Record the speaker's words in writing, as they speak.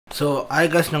So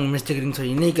Akash நாங்கள் மிஸ்டேக்கிறீங்க. So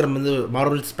இன்றைக்கி நம்ம வந்து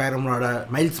மார்வல் ஸ்பைடர்மனோட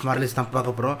மைல்ஸ் மார்வல்ஸ் தான்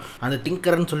பார்க்க போகிறோம். அந்த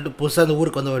டிங்கர்னு சொல்லிட்டு புதுசாக அந்த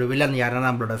ஊருக்கு வந்து ஒரு வில்லன் யாருன்னா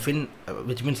நம்மளோட fin,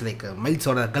 which means like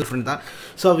மைல்ஸோட girl friend தான்.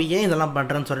 ஸோ அவ ஏன் இதெல்லாம்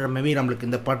பண்ணுறேன்னு சொல்லிட்டு மேபி நம்மளுக்கு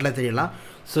இந்த பாட்டில் தெரியலாம்.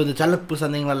 ஸோ இந்த சேனலுக்கு புதுசாக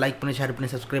இருந்தீங்களா லைக் பண்ணி ஷேர் பண்ணி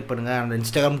சப்ஸ்கிரைப் பண்ணுங்கள். அந்த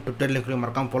இன்ஸ்டாகிராம் ட்விட்டர்லேயும்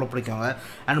மறக்காமல் ஃபாலோ பண்ணிக்கோங்க.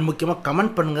 அண்ட் முக்கியமாக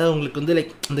கமெண்ட் பண்ணுங்கள், உங்களுக்கு வந்து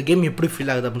லைக் இந்த கேம் எப்படி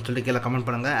ஃபீல் ஆகுது அப்படின்னு சொல்லிட்டு கீழே கமெண்ட்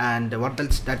பண்ணுங்கள். அண்ட் வாட்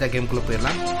எல்ஸ் டாட்டா கேமுக்குள்ளே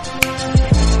போயிடலாம்.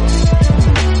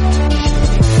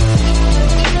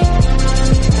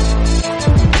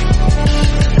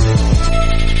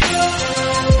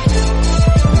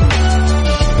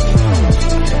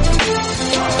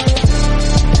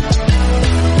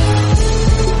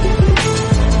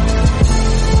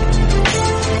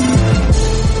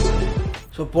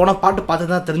 ஸோ போன பாட்டு பார்த்து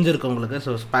தான் தெரிஞ்சிருக்கு உங்களுக்கு.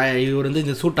 ஸோ இவர் வந்து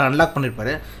இந்த சூட்டை அன்லாக்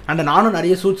பண்ணியிருப்பாரு. அண்ட் நானும்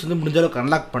நிறைய சூட்ஸ் வந்து முடிஞ்ச அளவுக்கு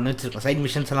அன்லாக் பண்ணி வச்சிருக்கேன், சைட்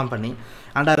மிஷன்ஸ் எல்லாம் பண்ணி.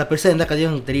 அண்ட் அதில் பெருசாக எந்த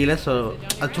கதையும் எனக்கு தெரியல. ஸோ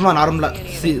அது சும்மா நார்மலாக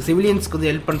சிவிலியன்ஸ்க்கு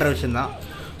வந்து ஹெல்ப் பண்ணுற விஷயம் தான்.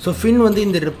 ஸோ ஃபின் வந்து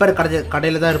இந்த ரிப்பேர்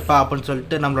கடையில் தான் இருப்பா அப்படின்னு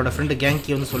சொல்லிட்டு நம்மளோட ஃப்ரெண்டு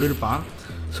கேங்கி வந்து சொல்லியிருப்பான்.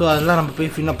 ஸோ அதெல்லாம் நம்ம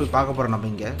போய் ஃபின்னை போய் பார்க்க போகிறோம் நம்ம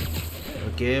இங்கே.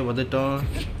 ஓகே வந்துட்டோம்.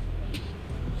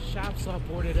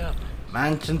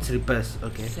 Mansions repairs.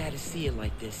 ஓகே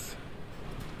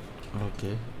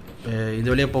ஓகே இது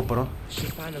வழியாக போக போகிறோம்.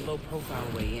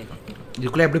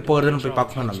 இதுக்குள்ளே எப்படி போகிறதுன்னு போய்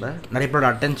பார்க்கணும். நம்ம நிறைய பேரோட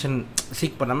அட்டென்ஷன்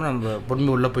சீக் பண்ணாமல் நம்ம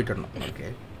பொறுமை உள்ளே போயிட்டு வரணும். ஓகே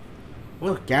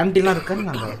ஓ கேன்டீன்லாம் இருக்கான்னு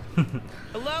நாங்கள்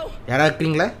யாராக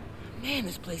இருக்கீங்களா?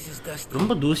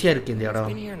 ரொம்ப தூசியாக இருக்குது இந்த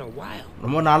இடம்.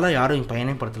 ரொம்ப நாளாக யாரும் எங்கள்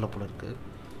பையனே படத்தில் போல இருக்குது.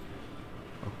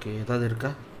 ஓகே ஏதாவது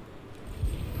இருக்கா?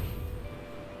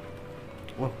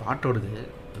 ஓ பாட்டு ஓடுது.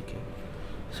 Okay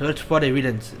search for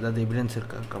evidence. ஏதாவது எவிடன்ஸ்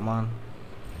இருக்கா? கமான்.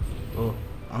 ஓ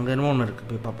அங்கே என்னமோ ஒன்று இருக்குது,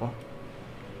 போய் பார்ப்போம்.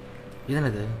 இது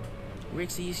என்னது?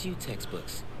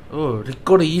 ஓ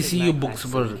ரிக்கோட ECU புக்ஸ்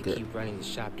போல் இருக்குது.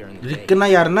 ரிக்குன்னா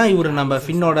யாருன்னா இவர் நம்ம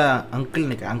ஃபின்னோட அங்கிள்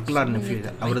நினைக்கிறேன், அங்கிளாக நெஃப்யூ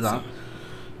அவர் தான்.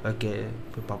 ஓகே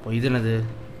போய் பார்ப்போம். இது என்னது?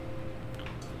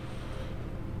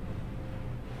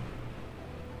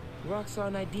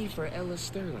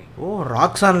 ஓ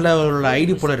ராக்ஸானில் உள்ள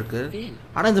ஐடி போல இருக்குது.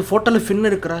 ஆனால் இந்த ஃபோட்டோவில் ஃபின்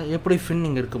இருக்கிறா, எப்படி ஃபின்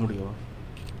இங்கே இருக்க முடியும்?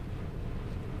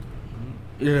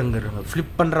 இருங்க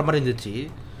ஃப்ளிப் பண்ணுற மாதிரி இருந்துச்சு.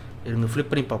 இருங்க ஃப்ளிப்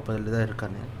பண்ணி பார்ப்போம் இதில் தான்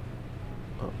இருக்கான்னு.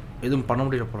 எதுவும் பண்ண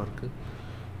முடியல போல இருக்குது.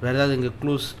 வேறு ஏதாவது இங்கே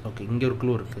க்ளூஸ்? ஓகே இங்கே ஒரு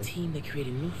க்ளூ இருக்குது.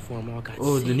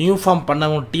 ஓ இந்த நியூ ஃபார்ம்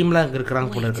பண்ணவங்க டீம்லாம் இங்கே இருக்கிறாங்க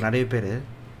போல இருக்குது நிறைய பேர்.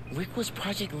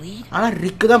 ஆனால்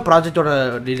ரிக்கு தான் ப்ராஜெக்டோட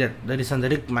லீடர். தட் இஸ் அந்த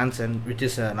ரிக் மேன்சன், விச்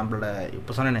இஸ் நம்மளோட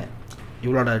இப்போ சொன்னேனே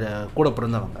இவளோட கூட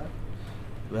பிறந்தவங்க.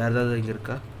 வேறு ஏதாவது இங்கே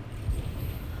இருக்கா?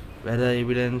 வேறு ஏதாவது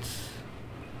எவிடன்ஸ்?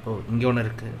 ஓ இங்கே ஒன்று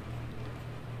இருக்குது.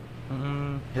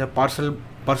 ஏதோ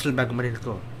பார்சல் பேக் மாதிரி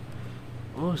இருக்கோ?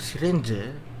 ஓ சிரேஞ்சு.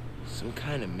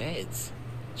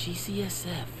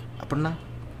 அப்படின்னா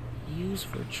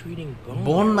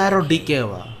போன் மேரோ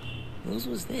டிகேவா?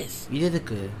 இது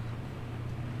எதுக்கு?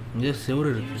 இங்கே செவரு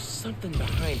இருக்கு,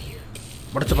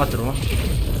 உடச்சு பார்த்துருவோம்.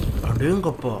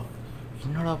 அப்படியேங்கப்பா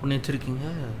என்னடா பண்ணி வச்சிருக்கீங்க?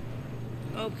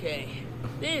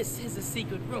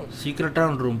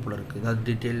 சீக்ரெட்டான ரூம் போல இருக்குது. ஏதாவது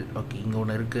டீட்டெயில்? ஓகே இங்கே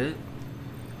ஒன்று இருக்குது.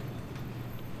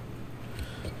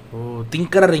 ஓ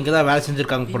திங்கரர் இங்கே தான் வேலை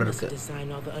செஞ்சுருக்காங்க போல இருக்கு.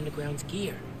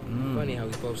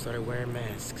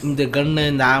 இந்த கன்னு,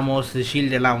 இந்த ஆமோஸ்,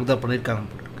 ஷீல்டு எல்லாம் அவங்க தான் பண்ணியிருக்காங்க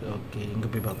போல இருக்கு. ஓகே இங்கே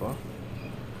போய் பார்ப்போம்.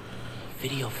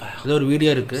 ஏதோ ஒரு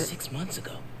வீடியோ இருக்குது,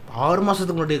 6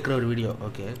 மாதத்துக்கு முன்னாடி இருக்கிற ஒரு வீடியோ.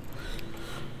 ஓகே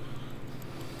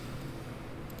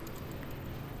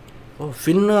ஓ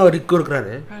ஃபின்னு ரிக்கு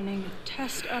இருக்கிறாரு.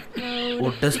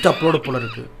 ஓ டெஸ்ட் அப்லோடு போல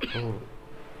இருக்கு.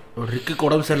 ஓ ரிக்குக்கு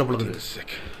உடம்பு சரியில்லை போல இருக்குது.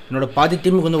 என்னோட பாதி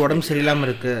டீமுக்கு வந்து உடம்பு சரியில்லாமல்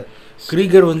இருக்குது.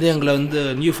 கிரீகர் வந்து எங்களை வந்து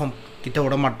நியூ ஃபார்ம் கிட்ட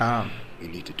விட மாட்டான்,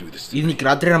 இன்னைக்கு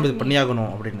ராத்திரி நம்ம இது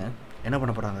பண்ணியாகணும் அப்படின்னு. என்ன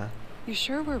பண்ண போகிறாங்க?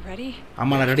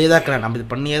 ஆமாம் நான் ரெடியாக தான் இருக்கிறேன், நம்ம இது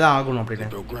பண்ணியே தான் ஆகணும் அப்படின்னு.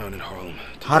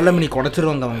 ஹார்லம் இன்னைக்கு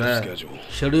உடச்சிருவாங்க அவங்க.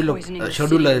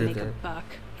 ஷெடியூலில் இருக்கு.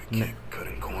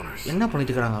 என்ன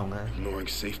பண்ணிட்டு இருக்கிறாங்க அவங்க?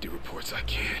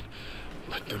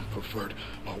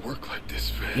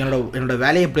 என்னோட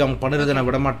வேலையை எப்படி அவங்க பண்ணுறதை நான்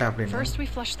விட மாட்டேன் அப்படின்னு.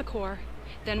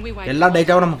 எல்லா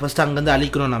டேட்டாவும் நம்ம ஃபர்ஸ்ட் அங்கேருந்து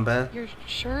அழிக்கணும். நம்ம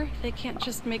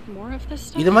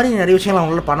இது மாதிரி நிறைய விஷயங்கள்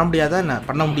அவங்களால பண்ண முடியாதா? என்ன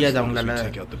பண்ண முடியாது அவங்களால.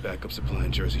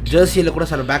 ஜெர்சியில் கூட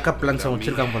சில பேக்கப் பிளான்ஸ் அவங்க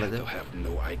வச்சுருக்காங்க போலது.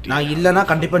 நான் இல்லைன்னா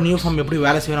கண்டிப்பாக நியூ ஃபார்ம் எப்படி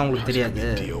வேலை செய்யணும் அவங்களுக்கு தெரியாது.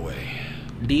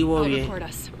 DOA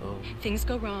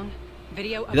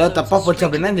ஏதாவது தப்பாக போச்சு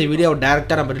அப்படின்னா இந்த வீடியோவை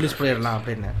டேரெக்டாக நம்ம ரிலீஸ் பண்ணிடலாம்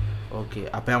அப்படின்னு. ஓகே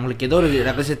அப்போ அவங்களுக்கு ஏதோ ஒரு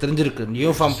ரகசியம் தெரிஞ்சிருக்கு. நியூ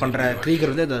ஃபார்ம் பண்ணுற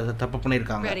க்ரீகர் வந்து இதை தப்பு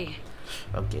பண்ணியிருக்காங்க.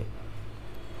 ஓகே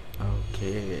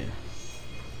ஓகே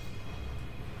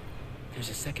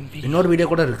இன்னொரு வீடியோ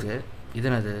கூட இருக்குது. இது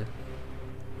என்னது?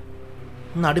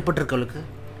 இன்னும் அடிபட்டிருக்கு அவளுக்கு.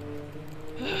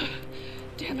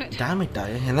 டேமேஜா?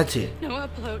 என்னாச்சு?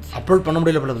 அப்லோட் பண்ண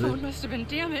முடியல போல இருக்குது.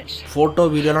 ஃபோட்டோ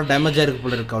வீடியோலாம் டேமேஜ் ஆகிருக்கு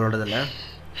போல இருக்குது அவளோட இதில்.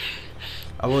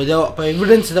 அவள் ஏதோ இப்போ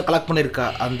எவிடன்ஸ் ஏதோ கலெக்ட் பண்ணியிருக்கா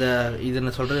அந்த இது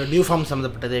என்ன சொல்கிறது நியூ ஃபார்ம்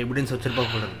சம்மந்தப்பட்டது எவிடன்ஸ் வச்சுருப்பா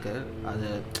போல இருக்குது அது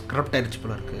கரப்ட் ஆகிடுச்சு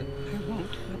போல இருக்குது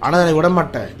ஆனால் அதை விட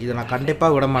மாட்டேன் இதை நான்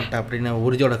கண்டிப்பாக விட மாட்டேன் அப்படின்னு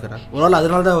உறுதியோட இருக்கிறேன் ஒருவேளை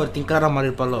அதனால தான் அவர் திங்கராக மாறி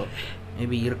இருப்பாலோ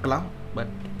மேபி இருக்கலாம்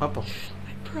பட் பார்ப்போம்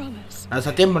நான்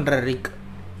சத்தியம் பண்ணுறேன் ரிக்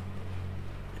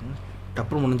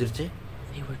டப்புன்னு முடிஞ்சிருச்சு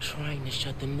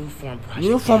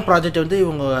நியூ ஃபார்ம் ப்ராஜெக்ட் வந்து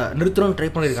இவங்க நிறுத்தணும்னு ட்ரை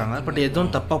பண்ணியிருக்காங்க பட்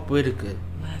எதுவும் தப்பாக போயிருக்கு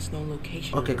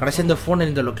ஓகே கடைசி இந்த ஃபோன்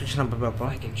இந்த லொக்கேஷன் போய்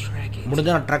பார்ப்போம்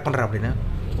முடிஞ்சால் நான் ட்ராக் பண்ணுறேன் அப்படின்னு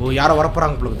ஓ யாரோ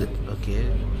வரப்போகிறாங்க போகுது ஓகே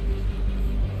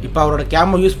இப்போ அவரோட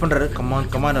கேமரா யூஸ் பண்ணுறாரு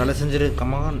கமான் நல்லா செஞ்சிரு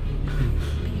கமான்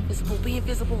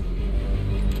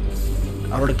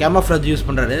அவரோட கேமரா ஃப்ளாஷ் யூஸ்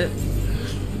பண்ணுறாரு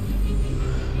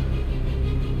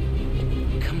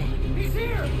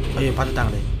ஐயோ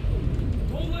பார்த்துட்டாங்களே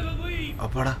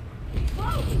அப்பாடா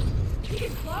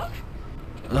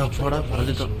அப்பாடா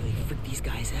பறந்துட்டோம்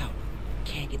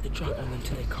Can't get the drop on them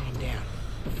till they calm down.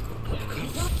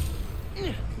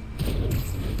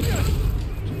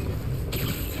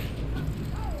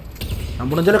 நான்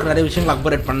முடிஞ்சளவுக்கு நிறைய விஷயங்கள்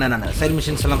அப்கிரேட் பண்ணேன் நான் சைட்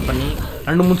மிஷின்ஸ் எல்லாம் பண்ணி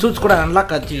 2-3 சூட்ஸ் கூட நல்லா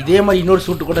காய்ச்சி இதே மாதிரி இன்னொரு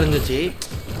சூட்டு கூட இருந்துச்சு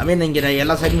ஐ மீன் நீங்கள்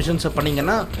எல்லா சைட் மிஷின்ஸை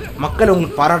பண்ணிங்கன்னா மக்கள்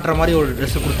உங்களுக்கு பாராட்டுற மாதிரி ஒரு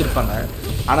ட்ரெஸ்ஸு கொடுத்துருப்பாங்க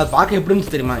ஆனால் பார்க்க எப்படி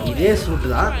இருந்துச்சு தெரியுமா இதே சூட்டு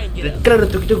தான் ரெட்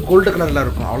கலர் தூக்கிட்டு கோல்டு கலரில்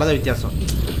இருக்கும் அவ்வளோதான் வித்தியாசம்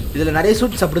இதில் நிறைய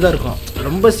சூட்ஸ் அப்படி தான் இருக்கும்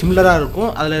ரொம்ப சிமிலராக இருக்கும்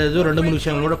அதில் ஏதோ 2-3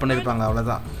 விஷயங்களோட பண்ணியிருப்பாங்க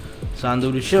அவ்வளோதான் ஸோ அந்த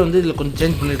ஒரு விஷயம் வந்து இதில் கொஞ்சம்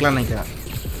சேஞ்ச் பண்ணியிருக்கலாம்னு நினைக்கிறேன்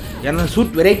ஏன்னா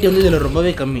சூட் வெரைட்டி வந்து இதில்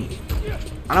ரொம்பவே கம்மி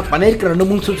ஆனால் பண்ணியிருக்கிற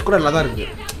 2-3 சூட்ஸ் கூட நல்லா தான் இருக்குது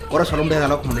குறை சொல்ல முடியாத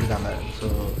அளவுக்கு பண்ணியிருக்காங்க ஸோ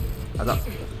அதான்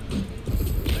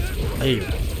ஐயோ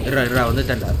இருடா வந்து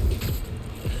தெரியல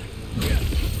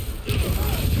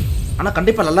ஆனால்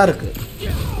கண்டிப்பாக நல்லா இருக்குது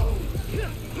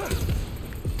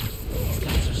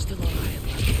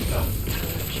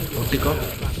ஒட்டிக்கோ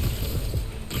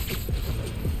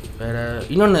வேறு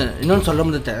இன்னொன்று சொல்ல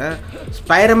முடியாது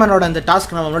ஸ்பைடர்மேனோட அந்த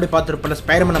டாஸ்க் நம்ம முன்னாடி பார்த்துருப்போம்ல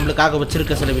ஸ்பைடர்மேன் நம்மளுக்காக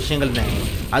வச்சுருக்க சில விஷயங்கள்னு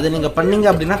அது நீங்கள் பண்ணீங்க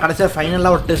அப்படின்னா கடைசியாக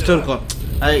ஃபைனலாக ஒரு டெஸ்ட்டும் இருக்கும்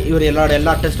இவர்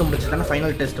எல்லா டெஸ்ட்டும் முடிச்சுட்டாங்கன்னா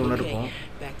ஃபைனல் டெஸ்ட் ஒன்று இருக்கும்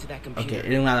ஓகே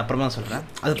இது நான் அப்புறமா சொல்கிறேன்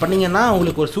அது பண்ணிங்கன்னா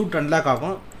உங்களுக்கு ஒரு சூட் அன்லாக்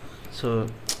ஆகும் ஸோ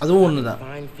அதுவும் ஒன்று தான்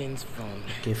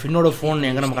ஓகே ஃபின்னோட ஃபோன்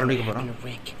எங்கே நம்ம கண்டுபிடிக்க போகிறோம்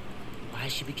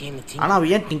ஆனால்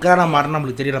அவன் ஏன் டிங்கராக மாறினா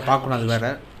நம்மளுக்கு தெரியல பார்க்கணும் அது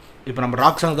வேறு இப்போ நம்ம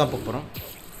ராக் சாங் தான் போகிறோம்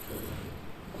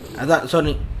அதான் ஸோ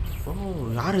நீ ஓ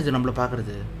யார் இது நம்மளை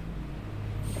பார்க்குறது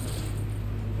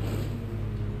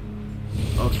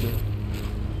ஓகே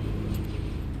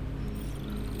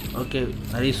ஓகே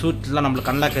நிறைய சூட்ஸ்லாம்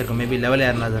நம்மளுக்கு அன்லாக் இருக்கும் maybe level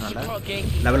ஏறினதுனால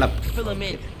level up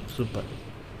super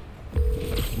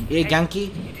ஏ கேங்கி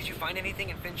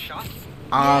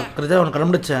கிருதா அவனுக்கு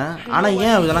கண்டுபிடிச்சேன் ஆனால்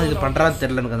ஏன் இதெல்லாம் இது பண்ணுறான்னு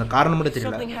தெரியல எனக்கு அந்த காரணம் மட்டும்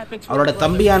தெரியல அவரோட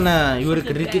தம்பியான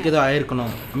இவருக்கு ரிக்குக்கு ஏதோ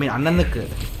ஆயிருக்கணும் ஐ மீன் அண்ணனுக்கு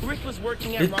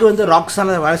ரிக்கு வந்து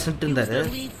ராக்ஸான வேலை செஞ்சுட்டு இருந்தார்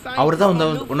அவர் தான்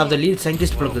one of the lead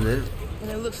scientist கொடுக்குது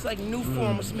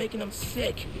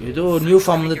ஏதோ நியூ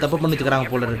ஃபார்ம் வந்து தப்பு பண்ணிட்டுக்கிறாங்க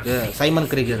போல இருக்கு சைமன்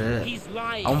கிரிகர்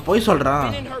அவன் போய் சொல்கிறான்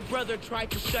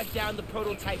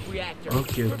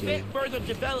ஓகே ஓகே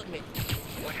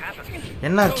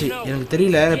என்னாச்சு எனக்கு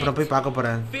தெரியல இப்போ நான் போய் பார்க்க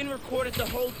போகிறேன்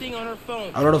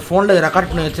அவரோட ஃபோனில் ரெக்கார்ட்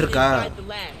பண்ணி வச்சுருக்கா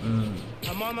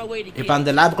இப்போ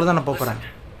அந்த லேப்குள்ள தான் நான் போகிறேன்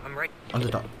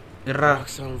வந்துட்டோம்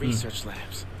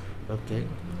ஓகே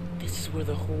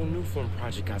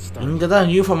இங்கே தான்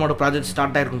நியூ ஃபார்மோட ப்ராஜெக்ட்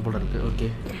ஸ்டார்ட் ஆகிருக்கும் போல இருக்கு ஓகே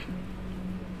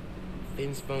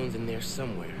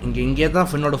இங்கே தான்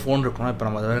ஃபின்னோட ஃபோன் இருக்கும் இப்போ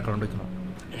நம்ம அதை வேறு கண்டுபிடிக்கணும்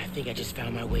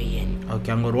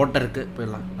ஓகே அங்கே ஒரு ஓட்டை இருக்குது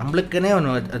போயிடலாம் நம்மளுக்குன்னே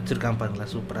ஒன்று வச்சுருக்கான்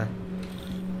பாருங்களேன் சூப்பராக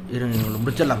இருங்க உங்களுக்கு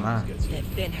முடிச்சிடலாமா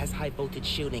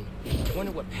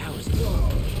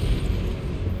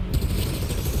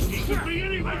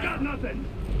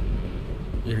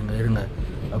இருங்க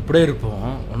அப்படியே இருப்போம்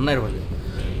ஒன்றா இருப்பாது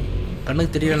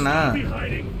கண்ணுக்கு தெரியலண்ணா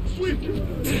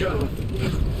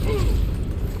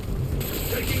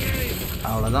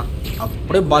அவ்வளோதான்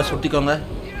அப்படியே பால் சுட்டிக்கோங்க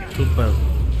சூப்பர்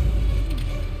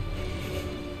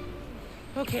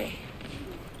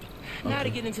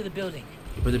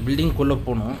இப்போ இந்த பில்டிங்குள்ளே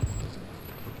போகணும்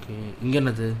ஓகே இங்கே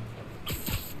என்னது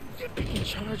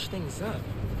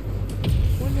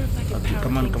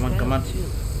கமான்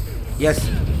எஸ்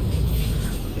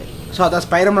ஸோ அதான்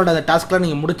ஸ்பைடர்மேனோட அந்த டாஸ்க்லாம்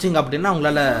நீங்கள் முடிச்சிங்க அப்படின்னா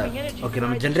உங்களால் ஓகே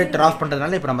நம்ம ஜென்ரேட்டர் ஆஃப்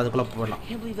பண்ணுறதுனால இப்போ நம்ம அதுக்குள்ளே போகலாம்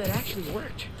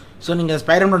ஸோ நீங்கள்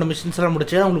ஸ்பைடர்மேனோட மிஷின்ஸ் எல்லாம்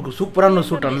முடிச்சா உங்களுக்கு சூப்பரான ஒரு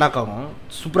சூட் அன்லாக் ஆகும்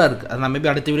சூப்பராக இருக்குது அது நான்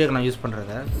மேபி அடுத்த வீடியோக்கு நான் யூஸ்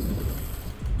பண்ணுறத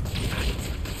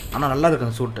ஆனால் நல்லா இருக்கு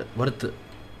அந்த சூட்டு வறுத்து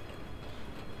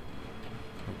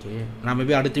ஓகே நான்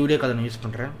மேபி அடுத்த வீடியோக்கு அதை நான் யூஸ்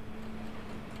பண்ணுறேன்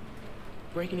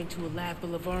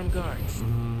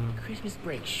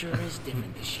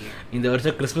இந்த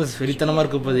வருஷம் கிறிஸ்மஸ் வெறித்தனமாக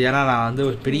இருக்க போகுது ஏன்னா நான் வந்து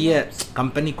ஒரு பெரிய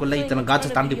கம்பெனிக்குள்ளே இத்தனை காட்சை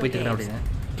தாண்டி போயிட்டு இருக்கிறேன் அப்படின்னு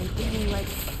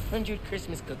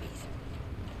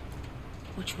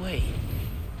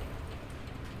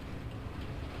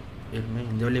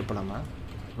இந்த வழியே போகலாமா?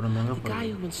 அப்புறம் எங்கே The guy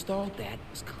who installed that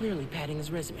was clearly padding his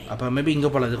resume. அப்போ மேபி இங்கே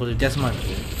போகலாம். இது கொஞ்சம் வித்தியாசமாக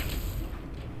இருக்குது.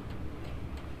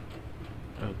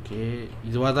 ஓகே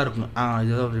இதுவாக தான் இருக்கணும்.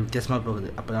 இதுதான் ஒரு வித்தியாசமாக போகுது.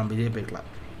 அப்போ நம்ம இதே போய்க்கலாம்.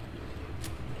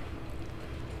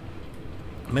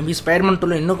 மேபி ஸ்பைடர்மேன்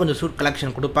 2ல இன்னும் கொஞ்சம் சூட்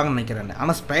கலெக்ஷன் கொடுப்பாங்கன்னு நினைக்கிறேன்.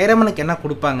 ஆனால் ஸ்பைடர்மேனுக்கு என்ன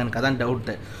கொடுப்பாங்க எனக்கு அதான்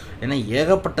டவுட்டு. ஏன்னா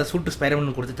ஏகப்பட்ட சூட்டு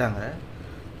ஸ்பைடர்மேனுக்கு கொடுத்துட்டாங்க.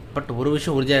 பட் ஒரு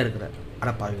விஷயம் உறுதியாக இருக்கிற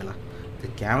அட பாவிங்களா, இது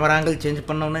கேமரா ஆங்கிள் சேஞ்ச்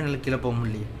பண்ணோன்னா எங்களுக்கு கீழே போக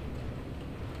முடியலையே.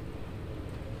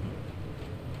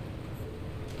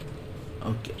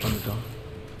 ஓகே வந்துட்டோம்.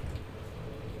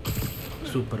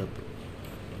 சூப்பர் அப்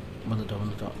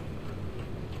வந்துட்டோம்.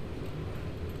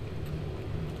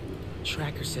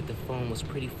 Tracker said the phone was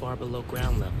pretty far below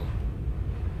ground level.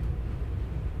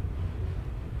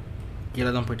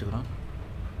 கீழே தான் போயிட்டுருக்குறோம்.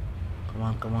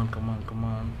 கமான்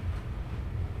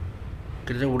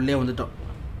கிட்ட உள்ளே வந்துட்டோம்.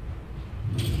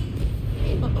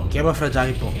 கேமஃப்ளேஜ்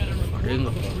ஆகிப்போம். அப்படிங்க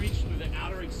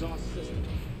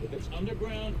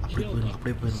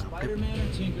அப்படியே போயிருங்க.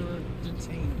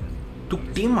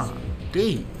 டீமா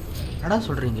டேய் என்னடா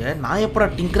சொல்கிறீங்க? நான் எப்படா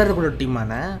டிங்கரர் கூட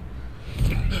டீமான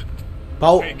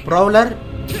ப்ரௌலர்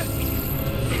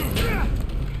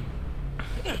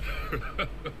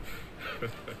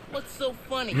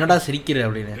என்னடா சிரிக்கிற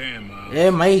அப்படின்னு.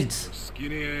 மைல்ஸ்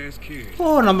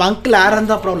நம்ம அங்கிள்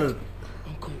ஆரன் தான் ப்ரௌலர்.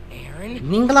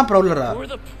 நீங்களாம் ப்ரௌலரா?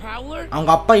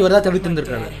 அவங்க அப்பா இவர் தான் தடுத்து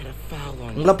தந்திருக்காரு.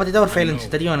 உங்களை பற்றி தான் ஒரு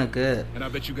ஃபைலன்ஸ் தெரியும் எனக்கு.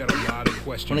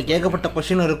 உனக்கு ஏகப்பட்ட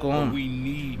கொஸ்டின் இருக்கும்.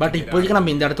 பட் இப்போதைக்கு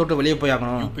நம்ம இந்த இடத்த விட்டு வெளியே போய்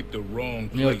ஆகணும்.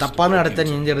 நீ ஒரு தப்பான இடத்த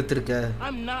நீ எங்கே எடுத்துருக்க.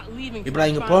 இப்போ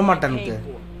நான் இங்கே போக மாட்டேன். எனக்கு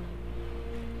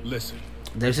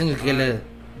தயவு செஞ்சு கேளு.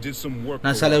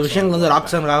 நான் சில விஷயங்கள் வந்து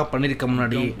ராக்ஸனுக்காக பண்ணியிருக்கேன்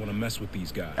முன்னாடி.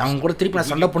 அவங்க கூட திருப்பி நான்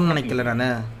சண்டை பண்ணணும்னு நினைக்கல நான்.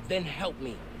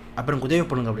 அப்புறம் உதவி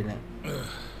பண்ணுங்க அப்படின்னு.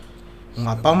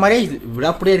 உங்கள் அப்பா மாதிரியே இது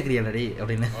விடாப்படியே இருக்கிறீங்களே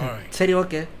அப்படின்னு. சரி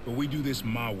ஓகே.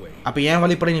 அப்போ ஏன்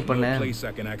வழிபடி நீ பண்ண?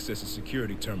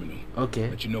 ஓகே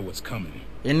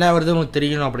என்ன வருது உங்களுக்கு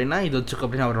தெரியணும் அப்படின்னா இது வச்சுக்கோ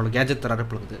அப்படின்னு அவரோட கேஜெட் தராரு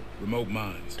பிள்ளைது.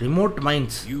 Remote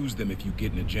minds.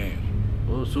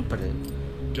 ஓ சூப்பர்.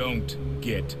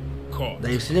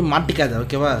 தயவு செஞ்சு மாட்டிக்காத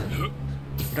ஓகேவா?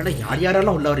 என்னடா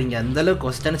யாரெல்லாம் உள்ள வரீங்க? அந்த அளவுக்கு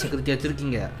கொஸ்டான செக்யூரிட்டி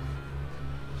வச்சிருக்கீங்க.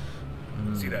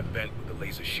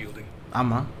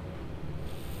 ஆமாம்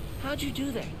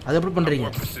அது எப்படி பண்ணுறீங்க?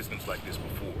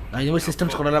 நான் இந்த மாதிரி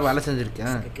சிஸ்டம்ஸ் கூட எல்லாம் வேலை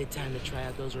செஞ்சுருக்கேன்.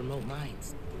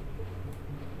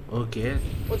 ஓகே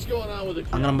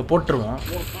அங்கே நம்ம போட்டுருவோம்.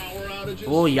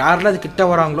 ஓ யாரெல்லாம் அது கிட்ட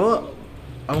வராங்களோ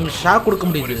அவங்க ஷாக் கொடுக்க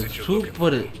முடியுது.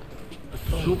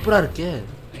 சூப்பராக இருக்கே.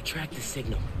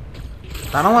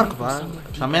 தரமாக இருக்குப்பா.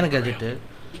 செம்மையான கேஜெட்டு.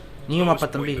 நீங்கள் மாப்பா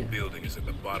தம்பி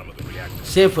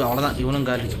சேஃப் அவ்வளோதான். இவனும்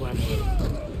காலி.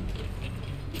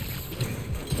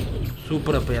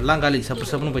 சூப்பர். அப்போ எல்லாம் காலி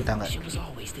சப்புன்னு போயிட்டாங்க.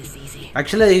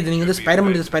 ஆக்சுவலாக இது நீங்கள் வந்து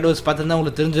ஸ்பைடர்வர்ஸ் பார்த்துருந்தா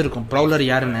உங்களுக்கு தெரிஞ்சிருக்கும் ப்ரௌலர்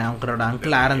யாருன்னு. அவங்களோட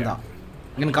அங்கிள் ஆரன் தான்.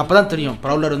 எனக்கு அப்போ தான் தெரியும்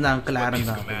ப்ரௌலர் வந்து அங்கிள் ஆரன்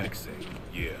தான்.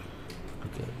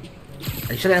 ஓகே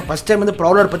ஆக்சுவலாக எனக்கு ஃபஸ்ட் டைம் வந்து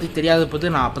ப்ரௌலர் பற்றி தெரியாத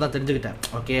போது நான் அப்போ தான் தெரிஞ்சுக்கிட்டேன்.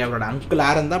 ஓகே அவரோட அங்கிள்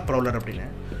ஆரன் தான் ப்ரௌலர் அப்படின்னு.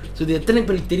 ஸோ இது எத்தனை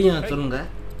பேருக்கு தெரியும் சொல்லுங்க.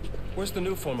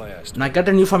 நான்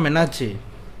கேட்ட நியூ ஃபார்ம் என்னாச்சு?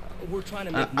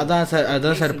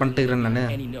 அதான் சார் பண்ணிட்டுக்கிறேன் நான்.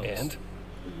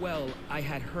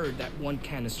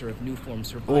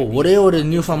 ஓ ஒரே ஒரு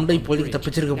நியூ ஃபார்ம் தான் இப்போதைக்கு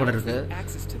தப்பிச்சிருக்க போல இருக்கு.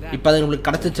 இப்போ அது உங்களுக்கு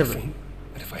கிடச்சிச்சு.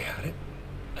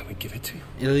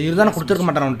 இது இருந்தாலும் கொடுத்துருக்க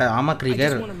மாட்டேன் உன்ட்ட. ஆமாம்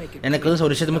கிரீகர் எனக்கு வந்து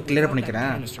ஒரு விஷயத்தை கிளியர்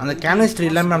பண்ணிக்கிறேன். அந்த கேமிஸ்ட்ரி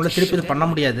இல்லாமல் நம்மளால் திருப்பி இது பண்ண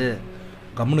முடியாது.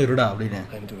 கம்முன்னு இருடா அப்படின்னு.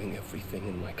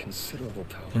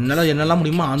 என்னால் என்னெல்லாம்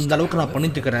முடியுமோ அந்த அளவுக்கு நான்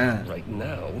பண்ணிட்டுக்கிறேன்.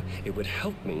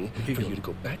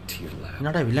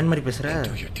 என்னடா வில்லன் மாதிரி பேசுகிற?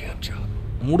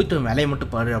 மூடிட்டு வேலையை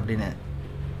மட்டும் பாரு அப்படின்னு.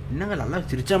 என்னங்க நல்லா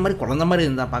சிரிச்சா மாதிரி குழந்த மாதிரி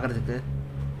இருந்தா பார்க்கறதுக்கு.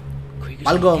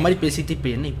 பால்கோவா மாதிரி பேசிட்டு இப்போ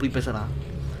என்ன இப்படி பேசுகிறான்?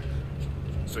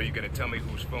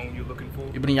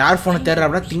 இப்போ நீ யார் ஃபோனை தேடுற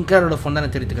அப்படின்னா திங்கரோட ஃபோன் தான்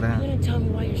நான் தெரிஞ்சுக்கிறேன்.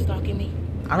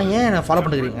 ஆனால் ஏன் நான் ஃபாலோ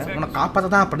பண்ணிக்கிறீங்க? உன்னை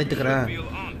காப்பாற்ற தான் பண்ணிட்டுக்கிறேன்.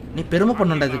 நீ பெருமை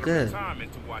பண்ணுண்டா இதுக்கு.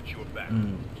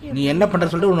 நீ என்ன பண்ணுற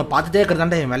சொல்லிட்டு உன்னை பார்த்துட்டே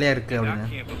இருக்கிறதாண்டா என் வேலையாக இருக்குது அப்படின்னு.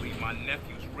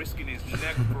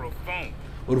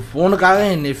 ஒரு ஃபோனுக்காக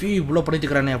என் நெஃப்யூ இவ்வளோ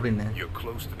பண்ணிட்டுக்கிறானே அப்படின்னு.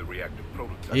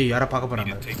 ஐயோ யாரை பார்க்க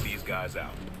போகிறாங்க?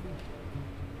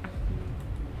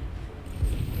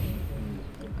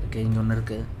 ஓகே இங்கே ஒன்று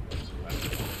இருக்குது.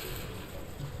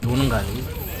 இவனுங்காலி.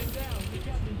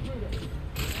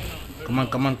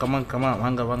 கமான்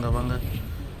வாங்க.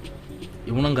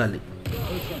 இவனுங்காலி.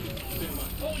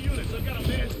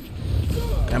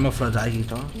 கேமஃப்ளேஜ்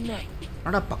ஆகிட்டோம்.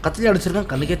 ஆனா பக்கத்துலேயே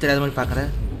அடிச்சிருக்கேன். கண்ணுக்கே தெரியாத மாதிரி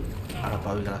பார்க்குறேன். அட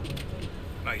பாவிகளா.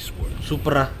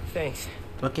 சூப்பரா.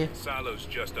 ஓகே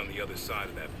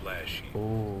ஓ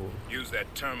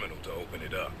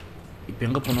இப்போ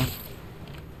எங்கே போகணும்?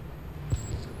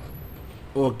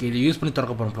 ஓகே இது யூஸ் பண்ணி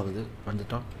திறக்க போகிறோம். பார்க்குது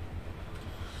வந்துட்டோம்.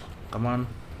 கமான்.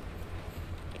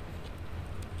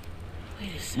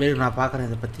 வேறு நான் பார்க்குறேன்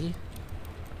இதை பற்றி.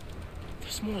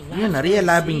 இன்னும் நிறைய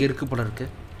லேப் இங்கே இருக்குது போல இருக்குது.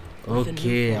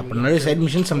 ஓகே, அப்போ நிறைய சைட்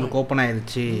மிஷின்ஸ் நம்மளுக்கு ஓப்பன்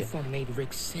ஆயிடுச்சு.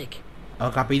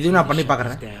 ஓகே, அப்போ இதுவும் நான் பண்ணி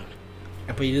பார்க்குறேன்.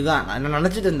 இப்போ இதுதான் நான்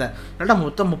நினச்சிட்டு இருந்தேன். நல்லா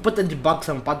மொத்தம் 35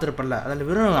 பாக்ஸ் அவன் பார்த்துருப்பல, அதில்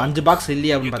வெறும் 5 பாக்ஸ்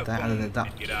இல்லையா அப்படின்னு பார்த்தேன்.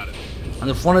 அதுதான்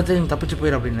அந்த ஃபோனை நீங்கள் தப்பிச்சு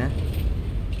போயிடும் அப்படின்னு.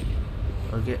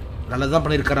 ஓகே, நல்லா தான்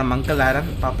பண்ணியிருக்காரு நம்ம அங்கிள்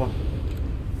ஆரன். பார்ப்போம்.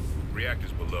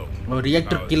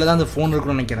 ரியாக்டர் கீழே தான் அந்த ஃபோன்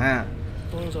இருக்குன்னு நினைக்கிறேன்.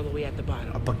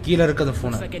 அப்போ கீழே இருக்க அந்த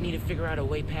ஃபோனு.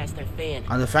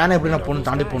 அந்த ஃபேனை எப்படி நான் போகணும்,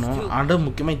 தாண்டி போகணும். ஆனால்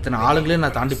முக்கியமாக இத்தனை ஆளுங்களே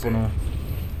நான் தாண்டி போகணும்.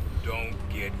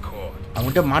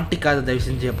 அவங்ககிட்ட மாட்டிக்காத தயவு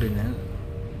செஞ்சு அப்படின்னு.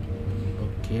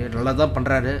 ஓகே, நல்லா தான்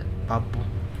பண்ணுறாரு. பார்ப்போம்.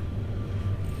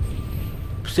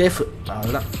 சேஃபு,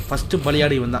 அதுதான் ஃபஸ்ட்டு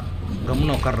பலியாடி இவன் தான்.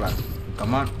 கம்முன்னு உட்காடுறாரு.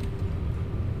 கமான்,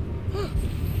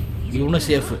 இவனும்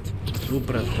சேஃபு.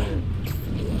 சூப்பராக.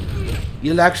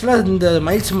 இதில் ஆக்சுவலாக இந்த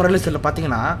மைல்ஸ் மொராலிஸில்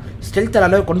பார்த்தீங்கன்னா ஸ்டெல்த்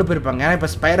அளவு கொண்டு போயிருப்பாங்க. ஏன்னா இப்போ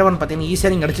ஸ்பைடர்மேன் பார்த்தீங்கன்னா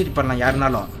ஈஸியாக நீங்கள் அடிச்சுட்டு போயிடலாம்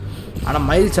யாருனாலும். ஆனால்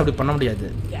மைல்ஸ் அப்படி பண்ண முடியாது.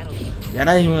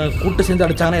 ஏன்னா இவங்க கூட்டு சேர்ந்து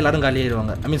அடித்தாங்கன்னா எல்லோரும்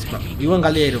காலியாகிடுவாங்க. ஐ மீன்ஸ் இவன்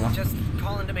காலியாகிடுவான்.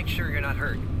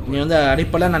 நீ வந்து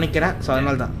அடிப்பெல்லாம் நினைக்கிறேன். ஸோ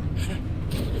அதனால தான்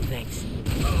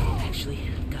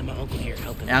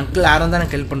என் அங்கிள் யாரும் தான்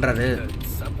எனக்கு ஹெல்ப் பண்ணுறாரு.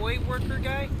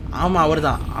 ஆமாம், அவர்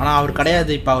தான். ஆனால் அவர்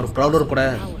கிடையாது. இப்போ அவர் ப்ரௌலர் கூட.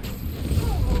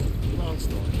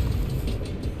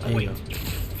 ஐயோ,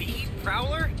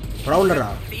 ப்ரௌலரா?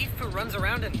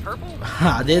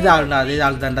 அதே தான் ஆள் தான். அதே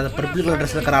ஆள் தான். அந்த பர்பிள் கலர்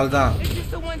ட்ரெஸ் இருக்கிற ஆள் தான்.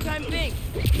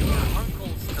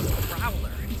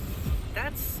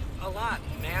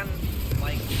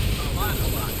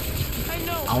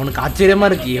 அவனுக்கு ஆச்சரியமா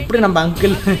இருக்கு எப்படி நம்ம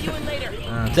அங்கிள்.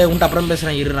 சரி, உன்ட்டு அப்புறம்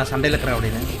பேசுகிறேன் இரு, நான் சண்டையில் இருக்கிறேன்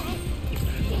அப்படின்னு.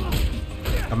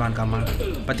 Come on come on.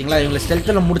 பார்த்தீங்களா, இவங்களை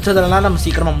ஸ்டெல்த்தில் முடிச்சதெல்லாம் நம்ம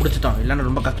சீக்கிரமாக முடிச்சிட்டோம். இல்லைன்னா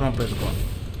ரொம்ப கஷ்டமாக போயிருக்கோம்.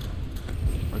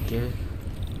 Okay,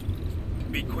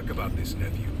 be quick about this,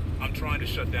 nephew. I'm trying to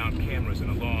shut down cameras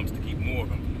and alarms to keep more of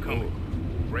them from coming.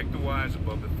 Break the wires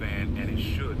above the fan and it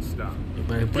should stop.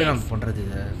 இப்போ எப்படி நம்ம பண்ணுறது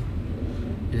இதை?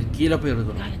 இது கீழே போய்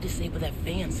எடுக்கணும்.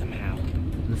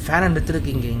 இந்த ஃபேனை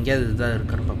நிறுத்துறதுக்கு இங்கே எங்கேயாவது இதாக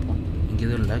இருக்கான்னு பார்ப்போம். இங்கே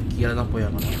எதுவும் இல்லை, கீழே தான் போய்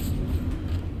ஆகணும்.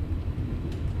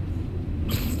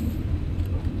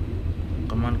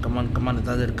 Come on come on come on.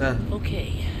 ஏதாவது இருக்கா?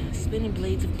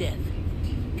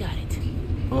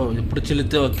 ஓ, இது பிடிச்சி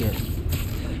இழுத்து. ஓகே,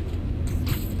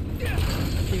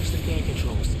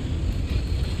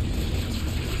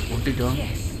 ஒட்டிட்டோம்.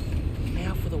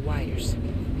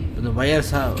 இந்த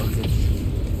வயர்ஸா? Okay,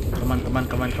 come on come on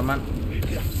come on come on.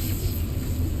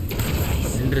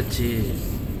 நின்றுச்சு.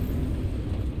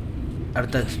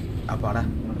 அடுத்தாச்சு. அப்பாடா,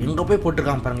 எங்கே போய்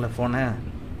போட்டிருக்கான் பாருங்களேன் ஃபோனை.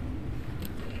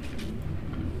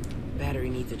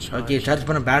 ஓகே, சார்ஜ்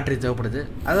பண்ண பேட்டரி தேவைப்படுது.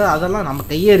 அதெல்லாம் நம்ம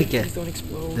கையே இருக்கே.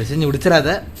 இதை செஞ்சு முடிச்சிடாத.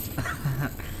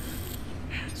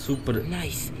 சூப்பர்.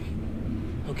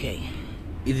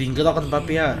 இது இங்கே தான் உட்காந்து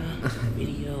பார்ப்பியா?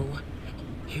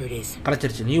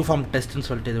 கிடச்சிருச்சு. நியூ ஃபார்ம் டெஸ்ட்னு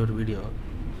சொல்லிட்டு இது ஒரு வீடியோ.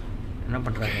 என்ன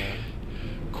பண்ணுறாங்க?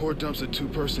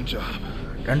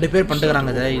 ரெண்டு பேர்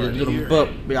பண்ணிட்டுக்கிறாங்க. இது வந்து ரொம்ப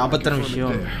ஆபத்தான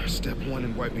விஷயம்.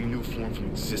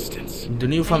 இந்த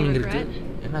நியூ ஃபார்மிங் இருக்கு.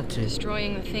 என்னாச்சு?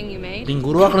 நீங்கள்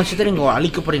உருவாக்கணும் விஷயத்தை நீங்கள்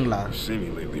அழிக்க போகிறீங்களா?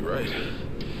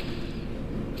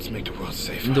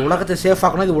 இந்த உலகத்தை சேஃப்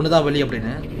ஆக்கணும். இது ஒன்று தான் வழி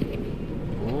அப்படின்னு.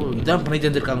 ஓ, இதான் பண்ணி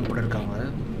தந்துருக்காங்க போல இருக்காங்க.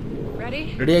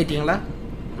 ரெடி ஆயிட்டீங்களா?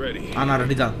 நான்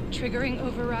ரெடி தான்.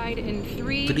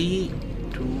 3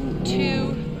 2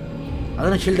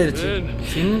 அதான் ஷீல்ட் ஆயிடுச்சு.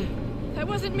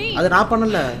 அது நான்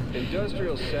பண்ணல.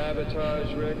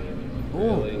 ஓ,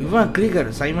 இவன் கிரீகர்,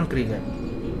 சைமன் கிரீகர்.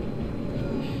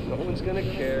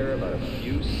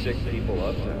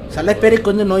 சில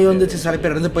பேருக்கு வந்து நோய் வந்துச்சு, சில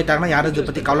பேர் இறந்து போயிட்டாங்கன்னா யாரும் இதை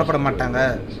பற்றி கவலைப்பட மாட்டாங்க.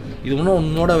 இது ஒன்றும்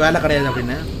உன்னோட வேலை கிடையாது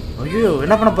அப்படின்னு. ஐயோ,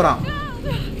 என்ன பண்ண போகிறான்?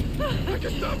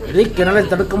 ரிக்,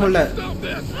 என்னால் தடுக்க முடியல.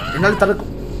 என்னால் தடுக்க.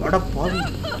 அட பாவி.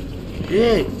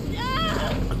 ஏய்,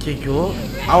 ஐயோ,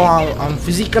 அவன்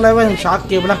ஃபிசிக்கலாகவே ஷாக்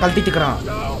கேபிளாக கழட்டிட்டுக்கிறான்.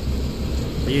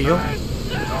 ஐயோ,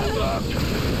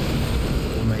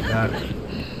 ஓ மை காட்.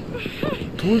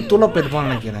 தூள் தூளாக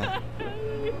போயிருப்பான்னு நினைக்கிறேன்.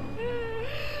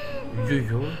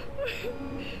 ஐயோ,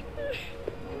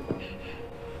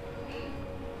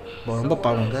 ரொம்ப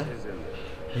பாவங்க.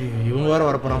 இவங்க வேறு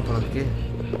வரப்போகிறான் போல இருக்கு.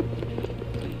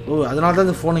 ஓ, அதனால தான்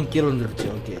இந்த ஃபோனு கீழே வந்துருச்சு.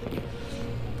 ஓகே,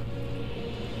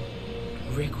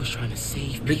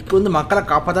 ரிக் வந்து மக்களை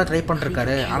காப்பாற்ற ட்ரை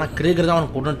பண்ணிருக்காரு. ஆனால் கிரீகர் தான்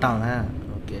அவனுக்கு கொண்டுட்டாங்க.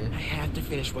 ஓகே,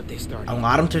 அவங்க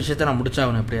ஆரம்பிச்ச விஷயத்த நான்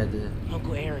முடிச்சாகணும் எப்படியாது.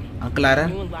 அங்கிள்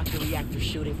ஆரன்,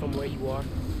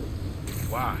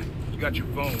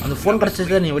 அந்த ஃபோன்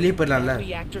கிடச்சதுல நீ வெளியே போயிடலாம்ல.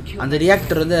 அந்த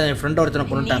ரியாக்டர் வந்து என் ஃப்ரெண்ட் ஒருத்தனை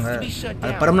கொண்டுட்டாங்க.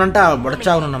 அதை பெர்மனண்ட்டாக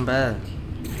உடச்சாகணும் நம்ம.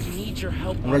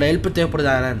 உங்களோட ஹெல்ப்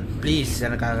தேவைப்படுது ஆரன், ப்ளீஸ்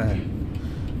எனக்காக.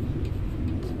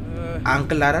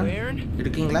 அங்கிள் யாரா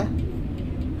இருக்கீங்களா?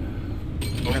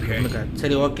 Okay.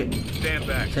 சரி ஓகே Stand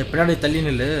back. சரி பின்னாடி தள்ளி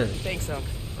நில்லு. Thanks, Unc.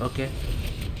 Okay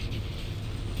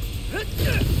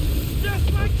Just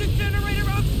like the generator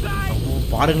outside.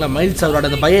 பாருங்களா மைல்ஸ் அவரோட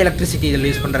அந்த பயோ எலக்ட்ரிசிட்டி இதில்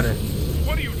யூஸ் பண்ணுறாரு.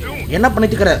 What are you doing? என்ன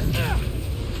பண்ணிட்டு இருக்கிற?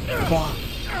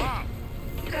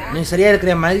 நீ சரியா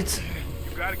இருக்கிறியா miles?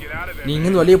 You gotta get out of there. நீ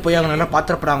இங்கேருந்து வெளியே போய் அவங்க நல்லா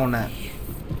பார்த்துறப்படாங்க உன்னை.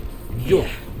 ஐயோ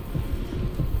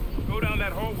Go down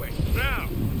that hallway. Now.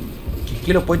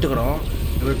 கீழே போயிட்டு இருக்கிறோம்.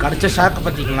 இவர் கடிச்ச ஷாக்கை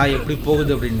பார்த்தீங்களா எப்படி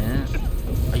போகுது அப்படின்னு.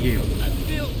 ஐயோ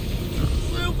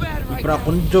அப்புறம்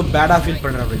கொஞ்சம் பேடாக ஃபீல்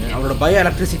பண்ணுறேன் அப்படின்னு. அவரோட பயோ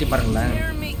எலக்ட்ரிசிட்டி பாருங்களேன்.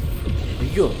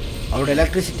 ஐயோ அவரோட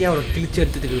எலக்ட்ரிசிட்டியை அவரை கிழிச்சு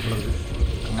எடுத்துட்டு போகிறது.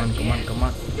 Come on come on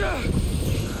come on.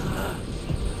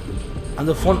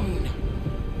 அந்த ஃபோன்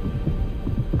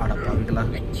அடப்பா வீங்களா.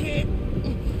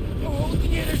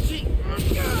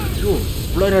 ஐயோ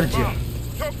இவ்வளோ எனர்ஜியா.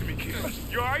 Talk to me, kid.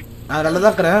 You alright? நான் நல்லா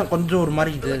தான் இருக்கிறேன். கொஞ்சம் ஒரு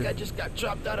மாதிரி இது. Like I just got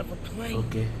dropped out of a plane.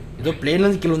 Okay ஏதோ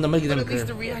பிளேன்லேருந்து கீழே வந்த மாதிரி இது But at எனக்கு.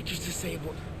 least the reactor's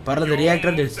disabled. பரவாயில்ல இந்த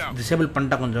ரியாக்டர் டிசேபிள்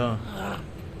பண்ணிட்டா கொஞ்சம்.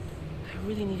 I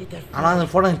really needed that. ஆனால் அந்த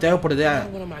ஃபோன் எனக்கு தேவைப்படுது.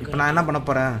 இப்போ நான் என்ன பண்ண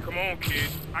போகிறேன்? Come on,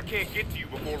 kid. I can't get to you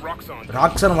before Roxanne.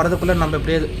 ராக்ஸன் வரதுக்குள்ளே நம்ம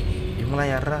எப்படியே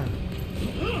இவங்களாம் யாரா?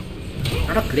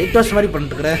 என்னடா கிரேட்டோஸ் மாதிரி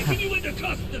பண்ணிட்டுருக்குறேன்.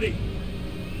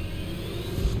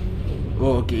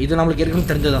 ஓகே இது நம்மளுக்கு ஏற்கனவே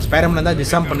தெரிஞ்சதுதான். ஸ்பைடர்மேன் தான்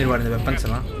டிசாம் பண்ணிடுவார் இந்த வெப்பன்ஸ்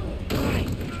எல்லாம்.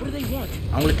 What do they want?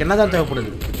 அவங்களுக்கு என்ன தான்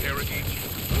தேவைப்படுது?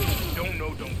 Don't know,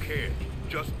 don't care.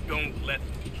 Just don't let.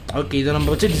 Okay இதை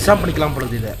நம்ம வச்சு டிசாம் பண்ணிக்கலாம்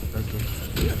போடுது இதை. Okay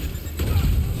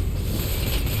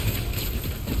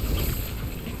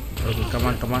okay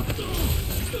come on come on.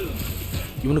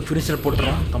 இவனுக்கு ஃபினிஷர்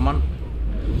போட்டுறோம். கமான்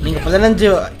நீங்கள்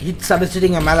 15 ஹிட்ஸ்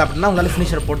அடிச்சிட்டிங்க மேலே அப்படின்னா உங்களால்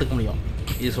ஃபினிஷரை போட்டுக்க முடியும்.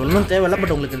 இது சொல்லணும் தேவையில்லை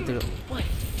பட் உங்களுக்கு எடுத்துக்கும்.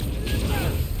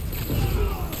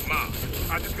 Mom,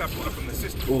 I just got put up in the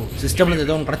system. ஓ சிஸ்டமில்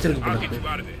ஏதோ ஒன்று கிடச்சிருக்கு போல I'll get இருக்கு.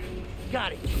 you out of there.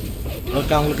 Got it.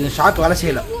 Okay அவங்களுக்கு இந்த ஷாக் வேலை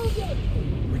செய்யலை.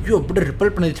 ஐயோ எப்படி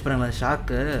ரிப்பல் பண்ணிடுச்சு பாருங்களா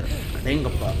ஷாக்கு.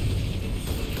 அடேங்கப்பா.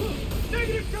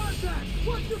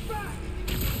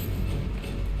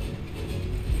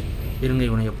 இருங்க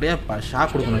இவனை எப்படியா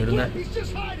ஷாக் கொடுக்கணும். இருங்க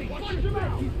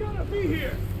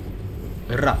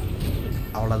விட்றா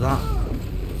அவ்வளோதான்.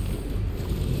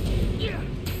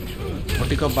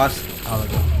 ஒட்டிக்கோ பாஸ்.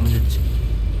 அவ்வளோதான் முடிஞ்சிடுச்சு.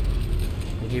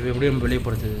 ஓகே இப்போ எப்படி நம்ம வெளியே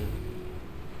போகிறது?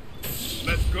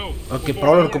 Let's go. ஓகே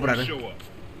ப்ராப்ளம் கூப்பிட்றாரு.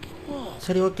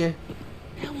 சரி okay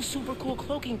That was super cool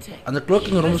cloaking tech. அந்த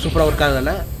க்ளோக்கிங் ரொம்ப சூப்பராக ஒர்க்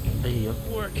ஆகுதுல்ல. ஐயோ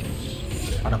Work.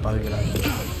 அட பாவிங்களா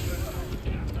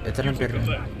எத்தனை பேர்?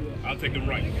 I'll take the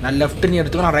right. நான் லெஃப்ட் நீ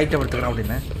எடுத்துக்கோ நான் ரைட்டை எடுத்துக்கிறேன்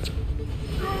அப்படின்னு.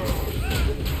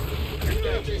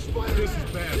 This is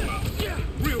bad, Mom.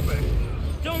 Real bad.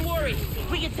 Don't worry.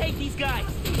 We can take these guys.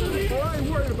 Well, I ain't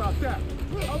worried about that.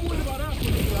 I'm worried about us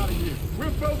when we get out of here.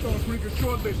 We're both on a pretty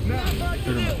short list now.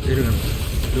 இருங்க இருங்க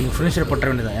இவனுக்கு finisher போட்ட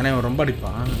வேண்டியதான். ஏன்னா இவன் ரொம்ப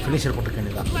அடிப்பான். Finisher போட்டுக்க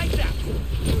வேண்டியதான். Like that.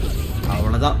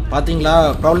 அவ்வளோதான் பார்த்தீங்களா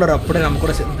ப்ராப்ளர் அப்படியே நம்ம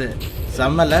கூட சேர்ந்து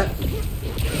செம்மல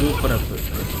சூப்பர் அப்பு.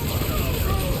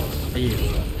 ஐயோ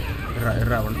இருறா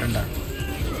இருறா வந்துட்டேன்டா.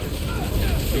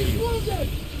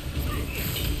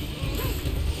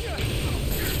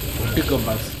 ஒட்டிக்கோ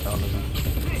பாஸ். அவ்வளோதான்.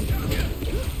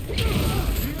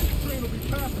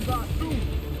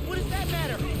 What does that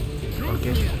matter?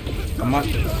 Okay come on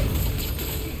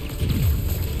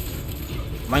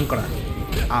வாங்கிக்கோடா.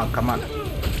 Come on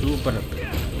super அப்பு.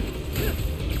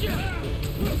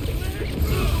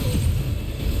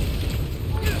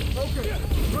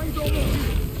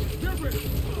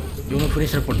 இவங்க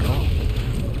ஃபினிஷர் பண்ணுறோம்.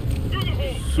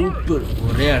 சூப்பர்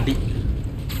ஒரே அடி.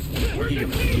 ஐயோ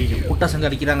ஐயோ கூட்டா சேர்ந்து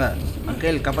அடிக்கிறாங்க.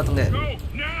 அங்கிள் காப்பாற்றுங்க.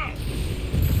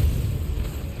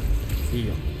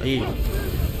 ஐயோ ஐயோ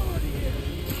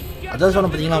அதான் சொன்ன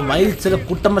பார்த்தீங்களா மைல்ஸில்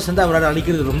கூட்டமாக சேர்ந்து அவரால்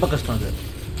அடிக்கிறது ரொம்ப கஷ்டம் அது.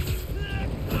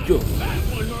 ஐயோ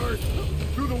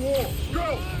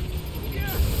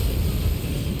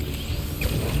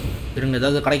இருங்க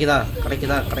ஏதாவது கிடைக்குதா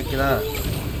கிடைக்குதா கிடைக்குதா?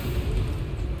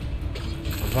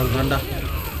 வேண்டா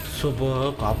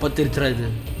சூப்பர் காப்பாத்திருச்சுரா இது.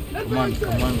 Come on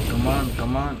come on come on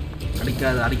come on.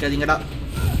 அடிக்காது அடிக்காதீங்கடா.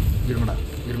 இருங்கடா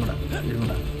இருங்கடா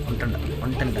இருங்கடா. வந்துட்டேன்டா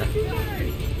வந்துட்டேன்டா.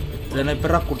 இத்தனை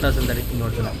பேரா கூட்டா சேர்ந்து அடிக்கிங்க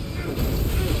ஒருத்தனை.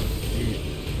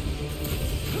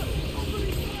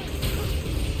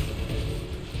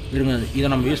 இருங்க இதை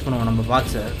நம்ம யூஸ் பண்ணுவோம். நம்ம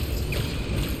பாக்ஸை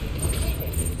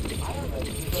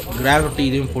கிராவிட்டி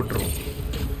இதையும் போட்டுருவோம்.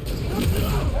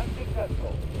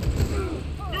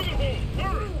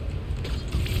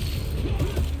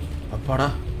 அப்பாடா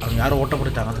அவங்க யாரும்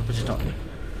ஓட்டப்படுத்தாங்க தப்பிச்சிட்டோம்.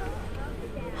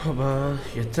 அப்பா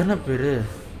எத்தனை பேர்?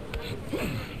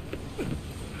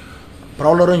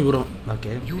 ப்ராப்ளரும் இவரும்.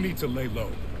 Okay You need to lay low.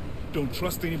 Don't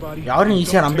trust anybody. யாரும்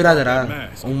ஈஸியாக நம்பிடாதடா.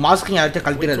 உங்கள் மாஸ்க்கு யார்கிட்ட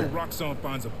கழட்டிடாது. Roxanne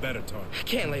finds a better target. I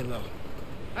can't lay low.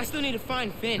 I still need to find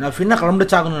Finn. நான் ஃபின்னை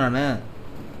கலந்துட்டு சாகணும் நான்.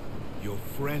 Your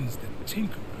friend's the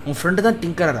tinkerer. உன் ஃப்ரெண்டு தான்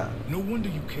டிங்கரரா? No wonder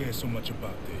you care so much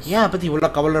about this. ஏன் பத்தி இவ்வளோ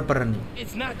கவலைப்படுற நீ?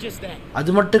 It's not just that. அது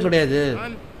மட்டும் கிடையாது.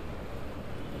 I'm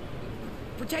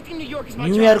protecting New York is my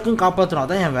job. நியூயார்க்கும் காப்பாற்றணும்,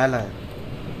 அதான் என் வேலை.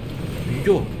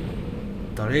 ஐயோ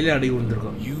தலையில அடி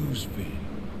விழுந்திருக்கோம். Use Finn.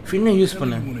 ஃபின்னை யூஸ்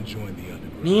பண்ணு. You want to join the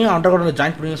underground. நீ அண்டர் கிரவுண்டில்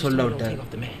ஜாயின் பண்ணி சொல்ல விட்ட.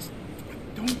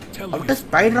 Don't tell her. அவட்ட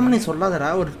ஸ்பைடர்மேன் நீ சொல்லாதடா,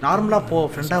 ஒரு நார்மலாக போ,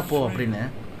 ஃப்ரெண்டாக போ அப்படின்னு.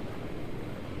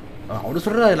 அவரு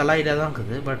சொல்கிற நல்ல ஐடியா தான்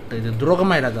இருக்குது, பட் இது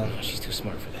துரோகமாக ஐடியா.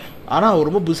 ஆனால்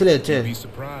ரொம்ப புதுசிலாச்சு.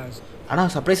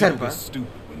 ஆனால் சர்ப்ரைஸாக இருப்பேன்.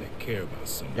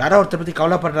 யாரோ ஒருத்தர் பற்றி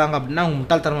கவலைப்படுறாங்க அப்படின்னா அவங்க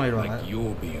முட்டாள்தனமாக ஆயிடுவாங்க.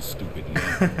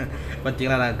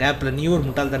 பார்த்தீங்களா நான் கேப்பில் நீ ஒரு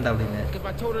முட்டாள்தண்டா அப்படின்னு.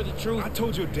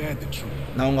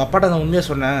 நான் உங்கள் அப்பாட்ட நான் உண்மையாக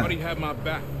சொன்னேன்.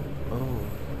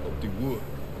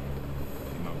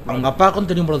 அவங்க அப்பாவுக்கும்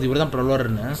தெரியும் போது இவர் தான்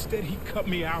ப்ரொலோர்னு.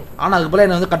 ஆனால் அதுக்கு போல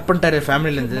என்னை வந்து கட் பண்ணிட்டாரு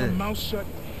ஃபேமிலியிலேருந்து.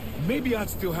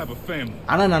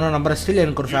 ஆனால் நான் நம்புறேன் ஸ்டில்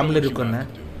எனக்கு ஒரு ஃபேமிலி இருக்குன்னு.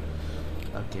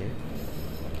 ஓகே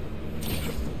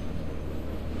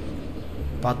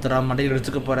பாத்துரா மண்டையில்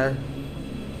எடுத்துக்க போற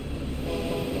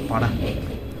பாடா.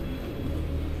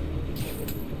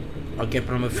 ஓகே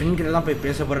இப்போ நம்ம ஃபின் கிட்ட தான் போய்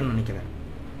பேச போறேன்னு நினைக்கிறேன்.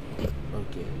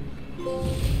 Okay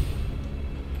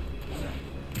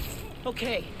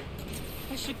Okay.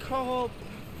 I should call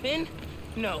Finn?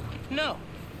 No.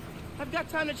 I've got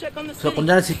time to check on the city. So கொஞ்ச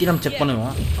நேரம் சிட்டி நம்ம செக்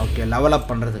பண்ணுவோம். ஓகே லெவல் அப்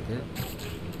பண்ணுறதுக்கு.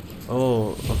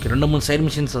 ஓகே 2-3 சைட்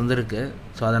மிஷின்ஸ் வந்துருக்கு.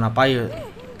 ஸோ அதை நான் பாய்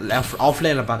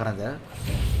ஆஃப்லைனில் பார்க்குறேன். அதை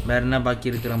வேறு என்ன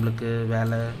பாக்கி இருக்குது நம்மளுக்கு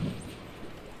வேலை?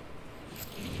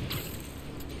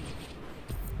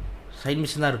 சைட்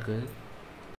மிஷின் தான் இருக்குது.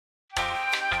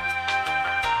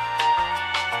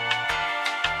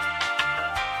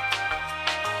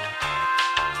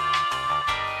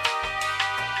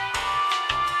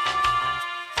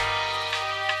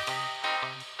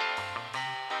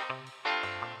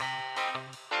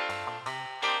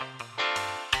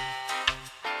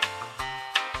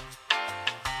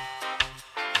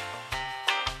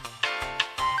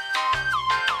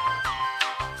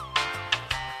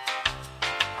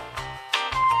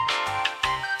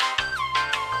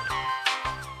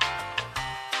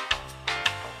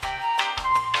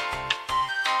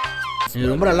 நீ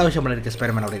ரொம்ப நல்ல விஷயம் பண்ணியிருக்க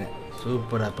ஸ்பைடர்மேன் அப்படின்னு.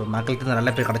 சூப்பர். அப்போ மக்களுக்கு நல்ல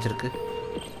பேர் கிடச்சிருக்கு.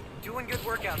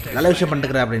 நல்ல விஷயம்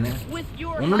பண்ணிருக்கிற அப்படின்னு.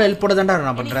 உன்னோட ஹெல்ப்போட தான்டா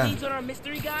நான் பண்ணுறேன்.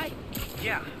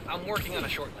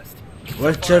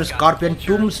 Vulture, scorpion,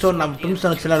 டூம்ஸ்டோன். நம்ம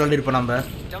டூம்ஸ்டோன் வச்சுலாம் விளையாடிருப்போம் நம்ம.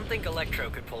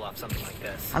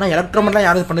 ஆனால் எலக்ட்ரோமெண்ட்லாம்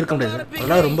யாரும் பண்ணியிருக்க முடியாது.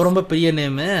 அதெல்லாம் ரொம்ப ரொம்ப பெரிய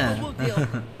நேமு.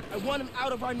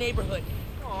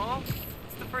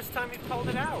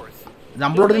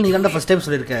 நம்மளோட நீ தான்டா ஃபர்ஸ்ட் டைம்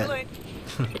சொல்லியிருக்க.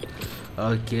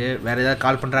 ஓகே வேற ஏதாவது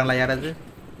கால் பண்ணுறாங்களா யாராவது?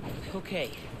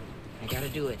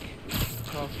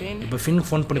 இப்போ ஃபின்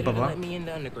ஃபோன் பண்ணி பார்ப்போம்.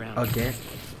 ஓகே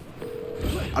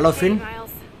ஹலோ ஃபின்,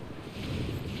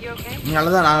 நீ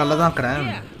நல்லா தான், நான் நல்லா தான் இருக்கிறேன்.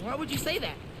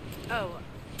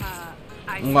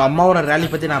 உங்கள் அம்மாவோட ரேலி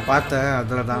பற்றி நான் பார்த்தேன்,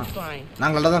 அதில் தான்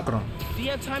நாங்கள் நல்லா தான் இருக்கிறோம்.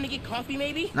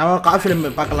 நான்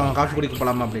காஃபியில் பார்க்கலாம், காஃபி குடிக்க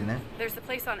போகலாமா அப்படின்னு.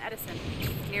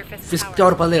 ஃபிஸ்க்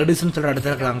டவர் பார்த்து எடிசன் சொல்கிற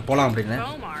இடத்துல நாங்கள் போகலாம் அப்படின்னு.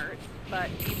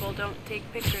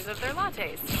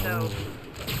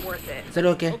 சரி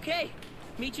ஓகே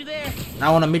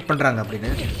நான் உன்னை மீட் பண்ணுறாங்க அப்படின்னு.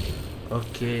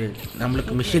 ஓகே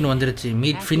நம்மளுக்கு மிஷின் வந்துருச்சு.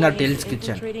 Meet fin R டெல்ஸ்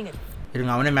kitchen.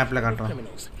 இருங்க அவனே மேப்பில் காட்டுறான்.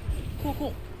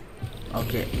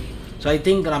 ஓகே ஸோ ஐ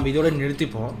திங்க் நம்ம இதோட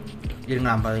நிறுத்திப்போம். இருங்க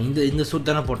நம்ம இந்த சூட்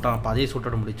தானே போட்டோம், அப்போ அதே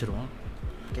சூட்டோட முடிச்சிருவோம்.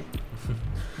 ஓகே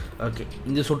ஓகே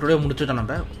இந்த சூட்டோடய முடிச்சுட்டோம்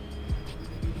நம்ம.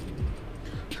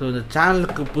 ஸோ இந்த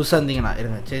சேனலுக்கு புதுசாக இருந்தீங்கன்னா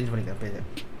இருங்க சேஞ்ச் பண்ணிக்கிறேன்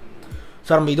பேர்.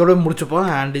 ஸோ நம்ம இதோட முடிச்சுப்போம்.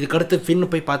 அண்ட் இதுக்கடுத்து ஃபின்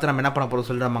போய் பார்த்து நம்ம என்ன பண்ண போகிறோம்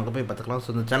சொல்லிட்டு நம்ம அங்கே போய் பார்த்துக்கலாம். ஸோ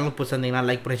இந்த சேனலுக்கு புதுசாக இருந்தீங்கன்னா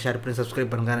லைக் பண்ணி ஷேர் பண்ணி சப்ஸ்கிரைப்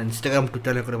பண்ணுங்கள். இன்ஸ்டாகிராம்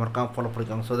ட்விட்டரில் கூட மறக்காம ஃபாலோ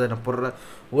பண்ணிக்கோங்க. ஸோ அதை நான் போடுற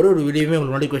ஒரு வீடியோவுமே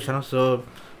உங்களுக்கு நோட்டிஃபிகேஷனும். So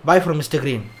bye from mister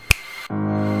green.